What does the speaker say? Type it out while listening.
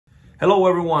Hello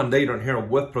everyone, Dayton here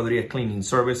with Upholstery Cleaning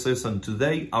Services, and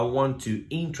today I want to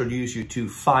introduce you to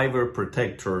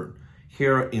Fiberprotector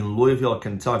here in Louisville,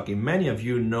 Kentucky. Many of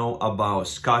you know about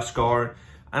Scotchgard,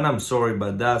 and I'm sorry,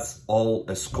 but that's all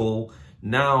a school.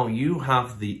 Now you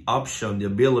have the option, the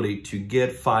ability to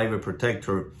get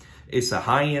Fiberprotector. It's a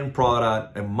high-end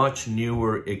product and much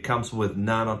newer. It comes with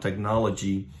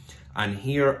nanotechnology. And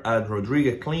here at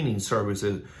Rodriguez Cleaning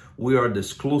Services, we are the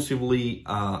exclusively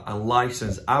a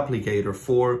licensed applicator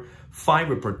for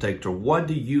Fiberprotector. What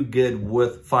do you get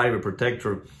with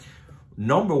Fiberprotector?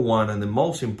 Number one, and the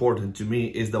most important to me,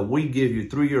 is that we give you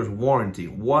 3 years warranty.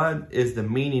 What is the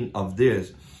meaning of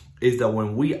this? Is that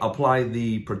when we apply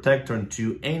the protector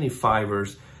to any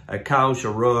fibers, a couch, a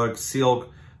rug, silk,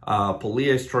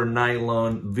 polyester,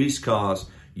 nylon, viscose,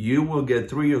 you will get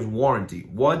 3 years warranty.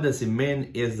 What does it mean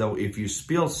is that if you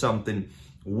spill something,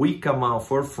 we come out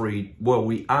for free. Well,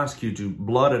 we ask you to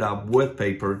blot it up with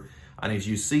paper. And as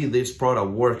you see, this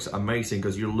product works amazing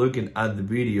because you're looking at the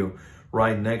video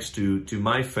right next to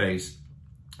my face.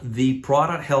 The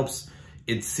product helps,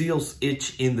 it seals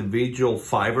each individual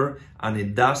fiber and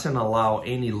it doesn't allow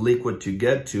any liquid to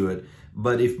get to it.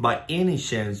 But if by any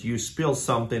chance you spill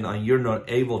something and you're not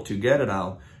able to get it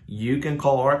out, you can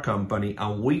call our company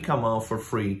and we come out for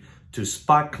free to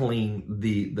spot clean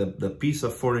the piece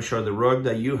of furniture, the rug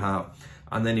that you have.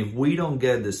 And then if we don't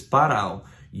get the spot out,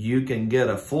 you can get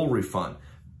a full refund.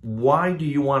 Why do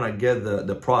you want to get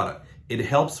the product? It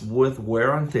helps with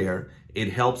wear and tear.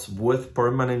 It helps with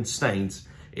permanent stains.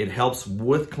 It helps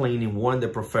with cleaning when the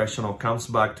professional comes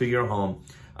back to your home.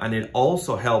 And it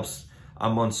also helps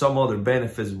among some other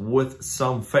benefits with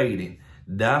some fading.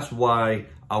 That's why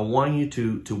I want you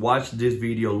to watch this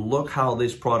video. Look how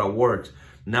this product works.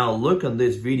 Now look on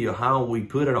this video how we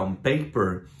put it on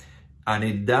paper, and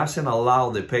it doesn't allow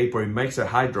the paper, it makes it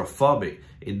hydrophobic.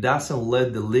 It doesn't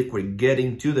let the liquid get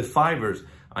into the fibers.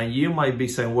 And you might be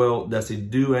saying, well, does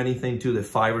it do anything to the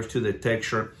fibers, to the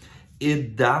texture?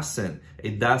 It doesn't.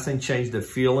 It doesn't change the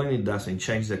feeling. It doesn't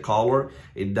change the color.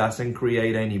 It doesn't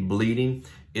create any bleeding.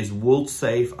 It's wood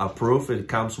safe approved. It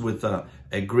comes with a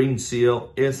green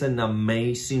seal. It's an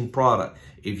amazing product.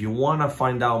 If you want to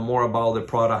find out more about the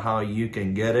product, how you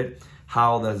can get it,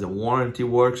 how does the warranty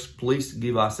works, please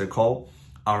give us a call.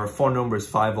 Our phone number is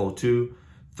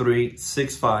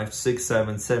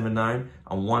 502-365-6779.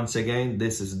 And once again,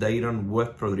 this is Dayton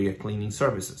with Rodriguez Cleaning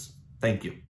Services. Thank you.